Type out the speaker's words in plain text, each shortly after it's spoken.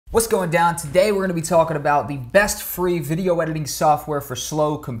What's going down? Today we're going to be talking about the best free video editing software for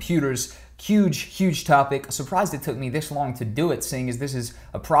slow computers. Huge topic. Surprised it took me this long to do it, seeing as this is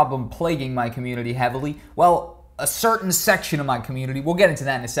a problem plaguing my community heavily. Well, a certain section of my community. We'll get into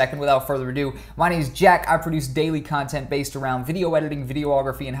that in a second. Without further ado, my name is Jack. I produce daily content based around video editing,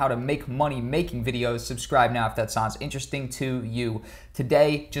 videography, and how to make money making videos. Subscribe now if that sounds interesting to you.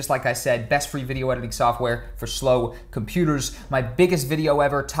 Today, just like I said, best free video editing software for slow computers. My biggest video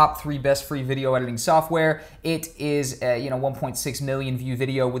ever, top 3 best free video editing software. It is a 1.6 million view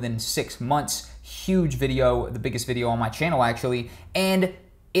video within 6 months. Huge video, the biggest video on my channel actually, and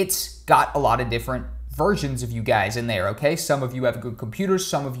it's got a lot of different versions of you guys in there, okay? Some of you have good computers,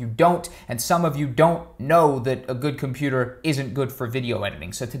 some of you don't, and some of you don't know that a good computer isn't good for video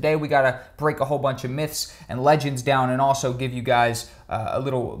editing. So today we gotta break a whole bunch of myths and legends down and also give you guys a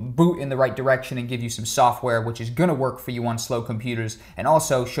little boot in the right direction and give you some software which is gonna work for you on slow computers, and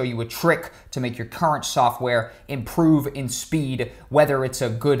also show you a trick to make your current software improve in speed, whether it's a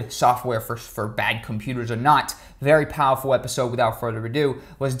good software for bad computers or not. Very powerful episode. Without further ado,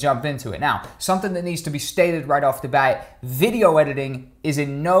 let's jump into it. Now, something that needs to be stated right off the bat, video editing is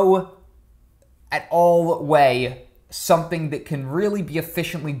in no at all way something that can really be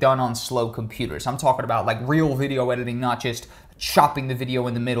efficiently done on slow computers. I'm talking about like real video editing, not just chopping the video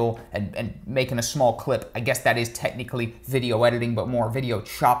in the middle and making a small clip. I guess that is technically video editing, but more video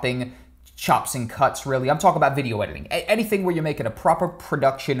chopping, chops and cuts, really. I'm talking about video editing. Anything where you're making a proper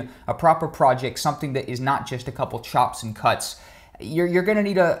production, a proper project, something that is not just a couple chops and cuts. You're gonna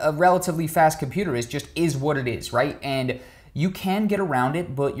need a relatively fast computer. It just is what it is, right? And you can get around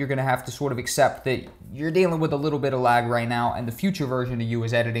it, but you're gonna have to sort of accept that you're dealing with a little bit of lag right now, and the future version of you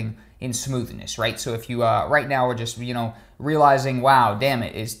is editing in smoothness, right? So if you right now are just, realizing, wow, damn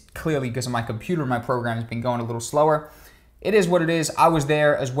it, it's clearly because of my computer, my program has been going a little slower. It is what it is. I was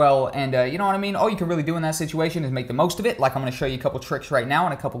there as well, and you know what I mean? All you can really do in that situation is make the most of it. Like I'm gonna show you a couple tricks right now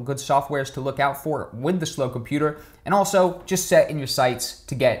and a couple good softwares to look out for with the slow computer, and also just set in your sights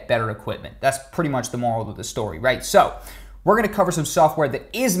to get better equipment. That's pretty much the moral of the story, right? So we're gonna cover some software that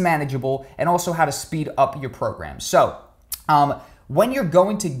is manageable and also how to speed up your program. So when you're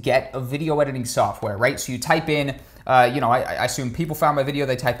going to get a video editing software, right? So you type in, I assume people found my video,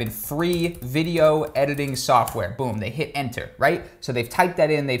 they type in free video editing software. Boom, they hit enter, right? So they've typed that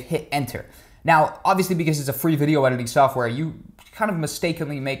in, they've hit enter. Now, obviously because it's a free video editing software, you kind of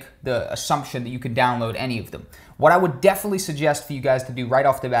mistakenly make the assumption that you can download any of them. What I would definitely suggest for you guys to do right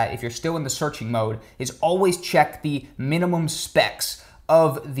off the bat, if you're still in the searching mode, is always check the minimum specs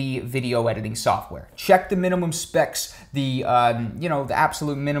of the video editing software. Check the minimum specs, the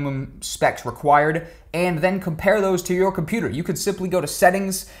absolute minimum specs required, and then compare those to your computer. You could simply go to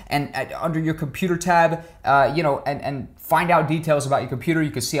settings and under your computer tab, and find out details about your computer.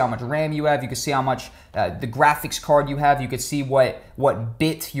 You can see how much RAM you have. You can see how much the graphics card you have. You can see what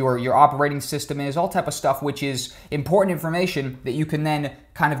bit your operating system is, all type of stuff, which is important information that you can then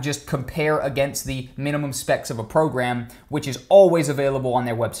kind of just compare against the minimum specs of a program, which is always available on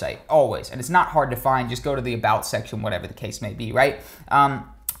their website, always. And it's not hard to find. Just go to the About section, whatever the case may be, right?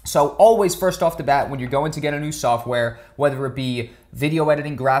 So always, first off the bat, when you're going to get a new software, whether it be video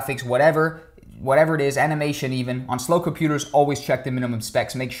editing, graphics, whatever it is, animation even, on slow computers, always check the minimum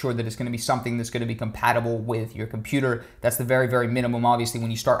specs. Make sure that it's going to be something that's going to be compatible with your computer. That's the very minimum. Obviously,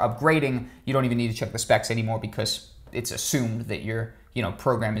 when you start upgrading, you don't even need to check the specs anymore because it's assumed that your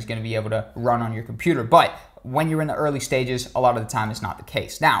program is going to be able to run on your computer. But when you're in the early stages, a lot of the time it's not the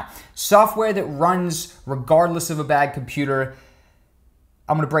case. Now, software that runs regardless of a bad computer,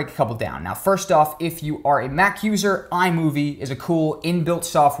 I'm going to break a couple down. Now, first off, if you are a Mac user, iMovie is a cool inbuilt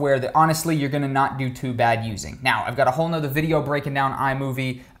software that honestly you're going to not do too bad using. Now, I've got a whole nother video breaking down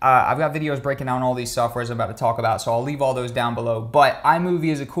iMovie. I've got videos breaking down all these softwares I'm about to talk about, so I'll leave all those down below. But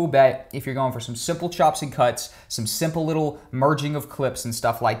iMovie is a cool bet if you're going for some simple chops and cuts, some simple little merging of clips and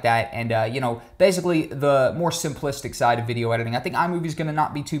stuff like that, and basically the more simplistic side of video editing. I think iMovie is going to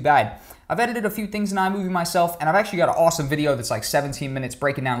not be too bad. I've edited a few things in iMovie myself, and I've actually got an awesome video that's like 17 minutes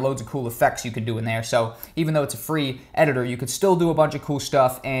breaking down loads of cool effects you can do in there. So even though it's a free editor, you could still do a bunch of cool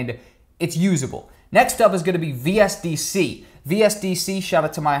stuff, and it's usable. Next up is going to be VSDC. VSDC, shout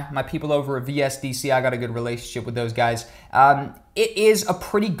out to my people over at VSDC. I got a good relationship with those guys. It is a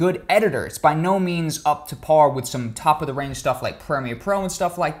pretty good editor. It's by no means up to par with some top-of-the-range stuff like Premiere Pro and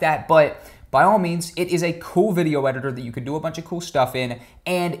stuff like that, but by all means, it is a cool video editor that you can do a bunch of cool stuff in,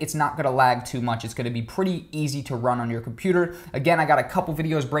 and it's not going to lag too much. It's going to be pretty easy to run on your computer. Again, I got a couple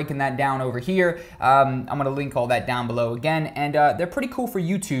videos breaking that down over here. I'm going to link all that down below again, and they're pretty cool for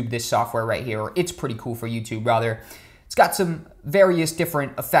YouTube, this software right here, or it's pretty cool for YouTube, rather. it's got some various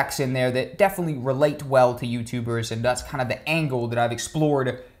different effects in there that definitely relate well to YouTubers, and that's kind of the angle that I've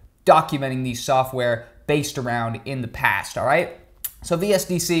explored documenting these software based around in the past, all right? So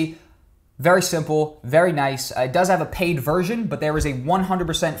VSDC, very simple, very nice. It does have a paid version, but there is a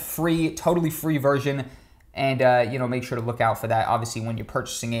 100% free, totally free version. And, you know, make sure to look out for that, obviously, when you're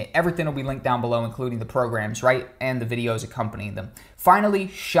purchasing it. Everything will be linked down below, including the programs, right? And the videos accompanying them. Finally,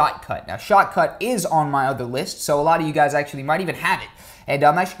 Shotcut. Now, Shotcut is on my other list, so a lot of you guys actually might even have it. And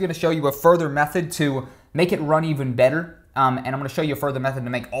I'm actually going to show you a further method to make it run even better. And I'm going to show you a further method to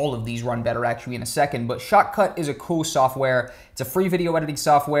make all of these run better actually in a second. But Shotcut is a cool software. It's a free video editing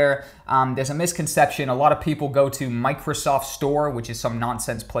software. There's a misconception. A lot of people go to Microsoft Store, which is some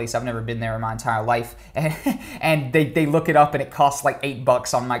nonsense place. I've never been there in my entire life. And they look it up and it costs like $8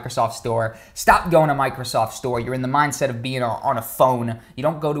 on Microsoft Store. Stop going to Microsoft Store. You're in the mindset of being on a phone. You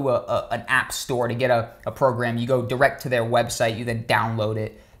don't go to an app store to get a program. You go direct to their website. You then download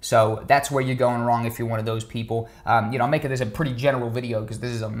it. So that's where you're going wrong if you're one of those people. You know, I'm making this a pretty general video because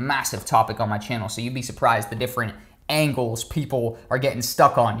this is a massive topic on my channel, so you'd be surprised the different angles people are getting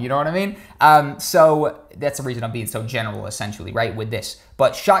stuck on, you know what I mean? So that's the reason I'm being so general, essentially, right, with this.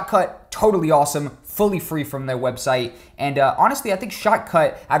 But Shotcut, totally awesome, fully free from their website. And honestly, I think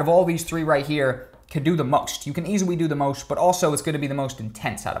Shotcut, out of all these three right here, can do the most. You can easily do the most, but also it's going to be the most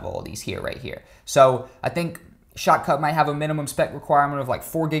intense out of all of these here, right here. So I think Shotcut might have a minimum spec requirement of like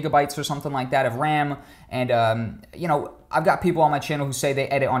 4 gigabytes or something like that of RAM. And, you know, I've got people on my channel who say they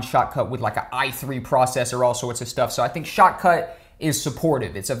edit on Shotcut with like an i3 processor, all sorts of stuff. So I think Shotcut is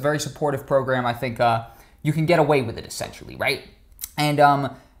supportive. It's a very supportive program. I think you can get away with it, essentially, right? And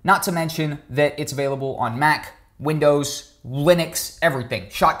not to mention that it's available on Mac, Windows, Linux, everything.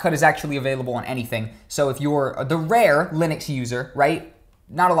 Shotcut is actually available on anything. So if you're the rare Linux user, right?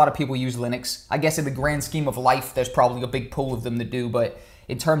 Not a lot of people use Linux. I guess in the grand scheme of life, there's probably a big pool of them that do, but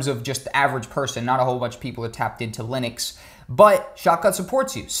in terms of just the average person, not a whole bunch of people are tapped into Linux. But Shotcut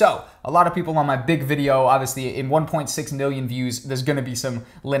supports you. So a lot of people on my big video, obviously in 1.6 million views, there's going to be some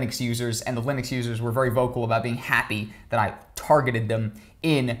Linux users, and the Linux users were very vocal about being happy that I targeted them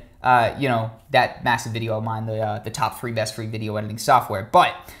in, you know, that massive video of mine, the top 3 best free video editing software.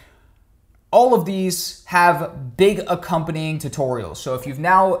 But all of these have big accompanying tutorials. So if you've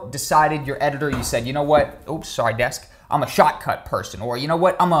now decided your editor, you said, you know what, oops, sorry desk, I'm a Shotcut person, or you know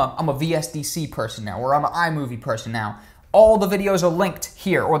what, I'm a VSDC person now, or I'm an iMovie person now. All the videos are linked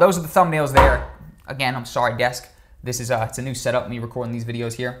here, or those are the thumbnails there. Again, I'm sorry desk. This is it's a new setup, me recording these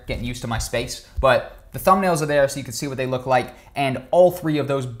videos here, getting used to my space. But the thumbnails are there so you can see what they look like, and all 3 of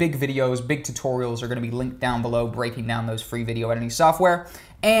those big videos, big tutorials are going to be linked down below, breaking down those free video editing software.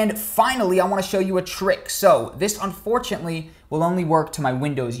 And finally, I want to show you a trick. So this, unfortunately, will only work to my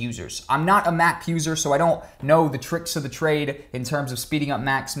Windows users. I'm not a Mac user, so I don't know the tricks of the trade in terms of speeding up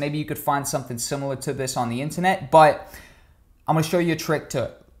Macs. Maybe you could find something similar to this on the internet, but I'm going to show you a trick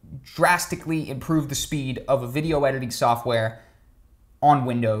to drastically improve the speed of a video editing software on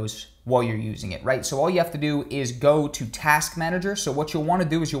Windows while you're using it, right? So all you have to do is go to Task Manager. So what you'll want to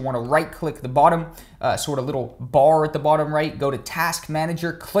do is you'll want to right-click the bottom, sort of little bar at the bottom right, go to Task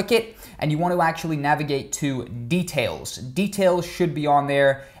Manager, click it, and you want to actually navigate to Details. Details should be on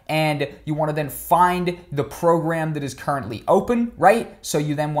there, and you want to then find the program that is currently open, right? So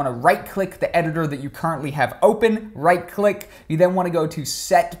you then want to right-click the editor that you currently have open, right-click, you then want to go to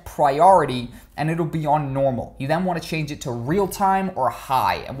Set Priority, and it'll be on normal. You then want to change it to real-time or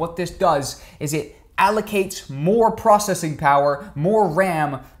high, and what this does is it allocates more processing power, more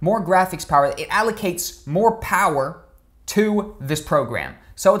RAM, more graphics power. It allocates more power to this program.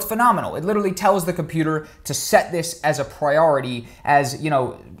 So it's phenomenal. It literally tells the computer to set this as a priority, as, you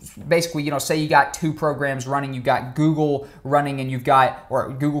know, basically, you know, say you got 2 programs running, you've got Google running and you've got,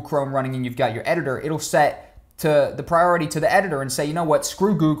 or Google Chrome running and you've got your editor, it'll set to the priority to the editor and say, you know what,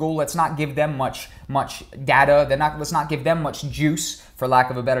 screw Google, let's not give them much data, let's not give them much juice, for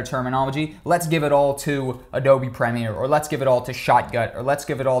lack of a better terminology. Let's give it all to Adobe Premiere, or let's give it all to Shotcut, or let's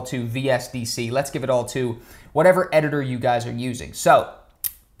give it all to VSDC, let's give it all to whatever editor you guys are using. So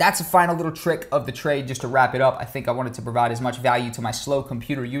that's a final little trick of the trade. Just to wrap it up, I think I wanted to provide as much value to my slow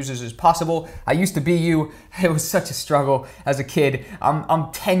computer users as possible. I used to be you. It was such a struggle as a kid.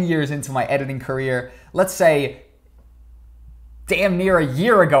 I'm 10 years into my editing career. Let's say damn near a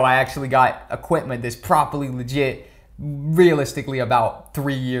year ago, I actually got equipment that's properly legit. Realistically, about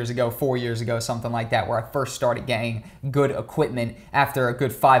 3 years ago, 4 years ago, something like that, where I first started getting good equipment after a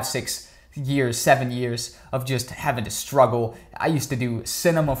good 5, 6 years, 7 years of just having to struggle. I used to do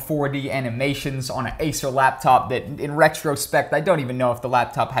cinema 4D animations on an Acer laptop that, in retrospect, I don't even know if the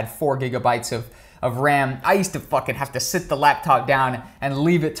laptop had 4 gigabytes of RAM. I used to fucking have to sit the laptop down and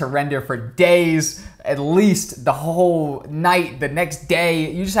leave it to render for days, at least the whole night, the next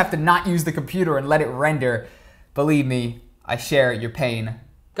day. You just have to not use the computer and let it render. Believe me, I share your pain.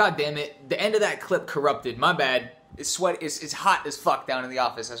 God damn it, the end of that clip corrupted, my bad. It's hot as fuck down in the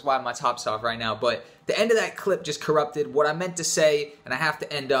office, that's why my top's off right now, but the end of that clip just corrupted what I meant to say, and I have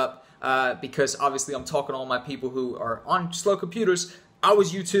to end up, because obviously I'm talking to all my people who are on slow computers. I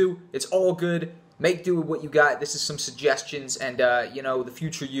was you too, it's all good, make do with what you got. This is some suggestions, and you know, the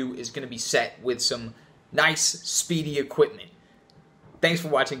future you is going to be set with some nice, speedy equipment. Thanks for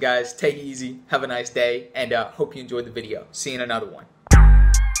watching, guys, take it easy, have a nice day, and hope you enjoyed the video. See you in another one.